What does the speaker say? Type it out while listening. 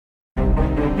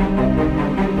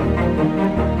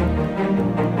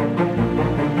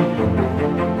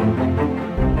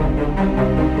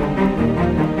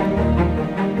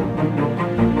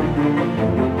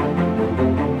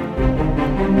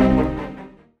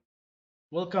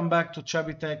Welcome back to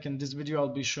Chaby Tech. In this video,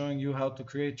 I'll be showing you how to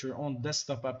create your own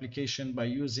desktop application by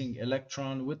using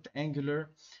Electron with Angular.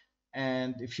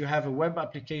 And if you have a web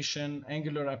application,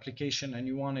 Angular application, and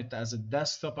you want it as a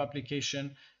desktop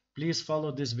application, please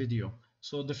follow this video.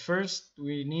 So the first,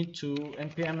 we need to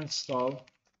npm install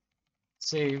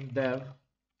save dev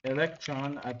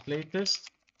Electron at latest,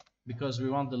 because we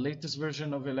want the latest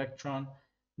version of Electron.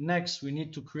 Next, we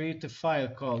need to create a file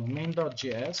called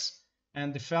main.js.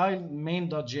 And the file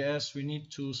main.js, we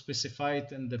need to specify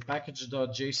it in the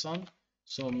package.json.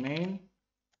 So main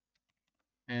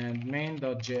and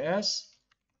main.js.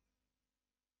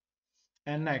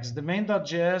 And next, the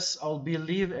main.js,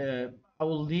 I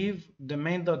will leave the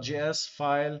main.js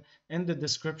file in the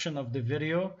description of the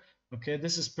video. Okay,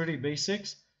 this is pretty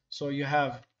basics. So you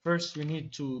have, first we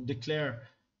need to declare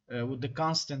with the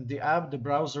constant, the app, the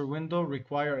browser window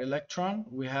require Electron.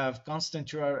 We have constant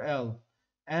URL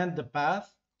and the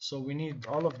path. So we need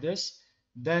all of this.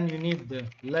 Then you need the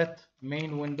let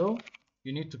main window.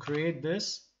 You need to create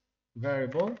this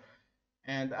variable.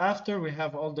 And after, we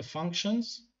have all the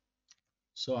functions.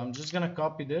 So I'm just going to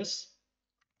copy this.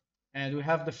 And we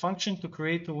have the function to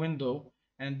create a window.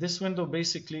 And this window,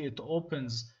 basically, it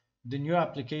opens the new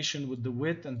application with the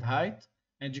width and height.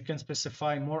 And you can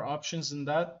specify more options in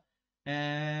that.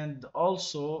 And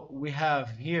also we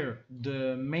have here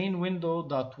the main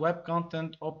window.web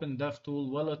content open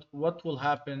DevTool. Well, what will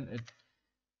happen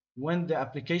when the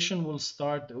application will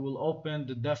start, it will open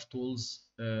the DevTools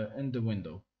in the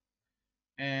window.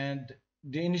 And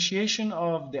the initiation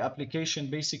of the application,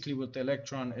 basically with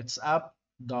Electron, it's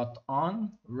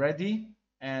app.on ready,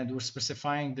 and we're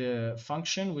specifying the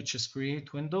function, which is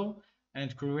create window,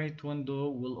 and create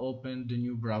window will open the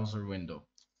new browser window.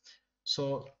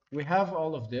 So we have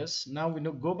all of this. Now we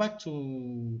go back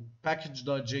to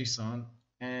package.json,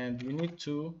 and we need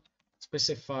to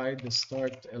specify the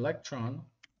start electron,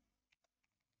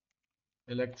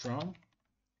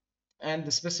 and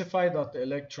the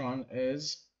specify.electron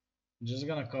is, I'm just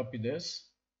gonna copy this.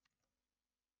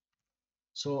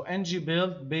 So ng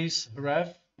build base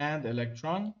ref and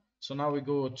electron. So now we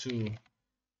go to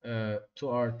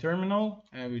our terminal,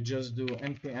 and we just do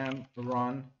npm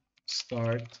run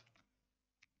start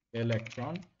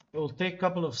Electron. It will take a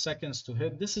couple of seconds to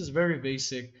hit. This is very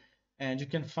basic, and you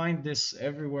can find this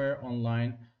everywhere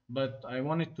online, but I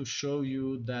wanted to show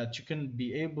you that you can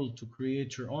be able to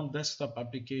create your own desktop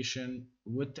application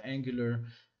with Angular.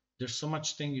 There's so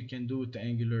much thing you can do with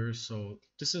Angular. So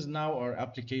this is now our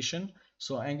application,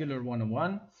 so Angular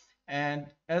 101. And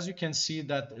as you can see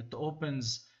that it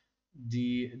opens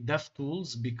the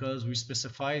DevTools because we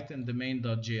specify it in the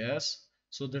main.js.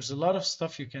 So there's a lot of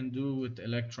stuff you can do with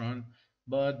Electron,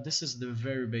 but this is the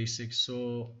very basic.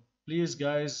 So please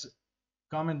guys,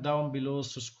 comment down below,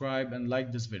 subscribe, and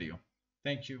like this video.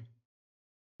 Thank you.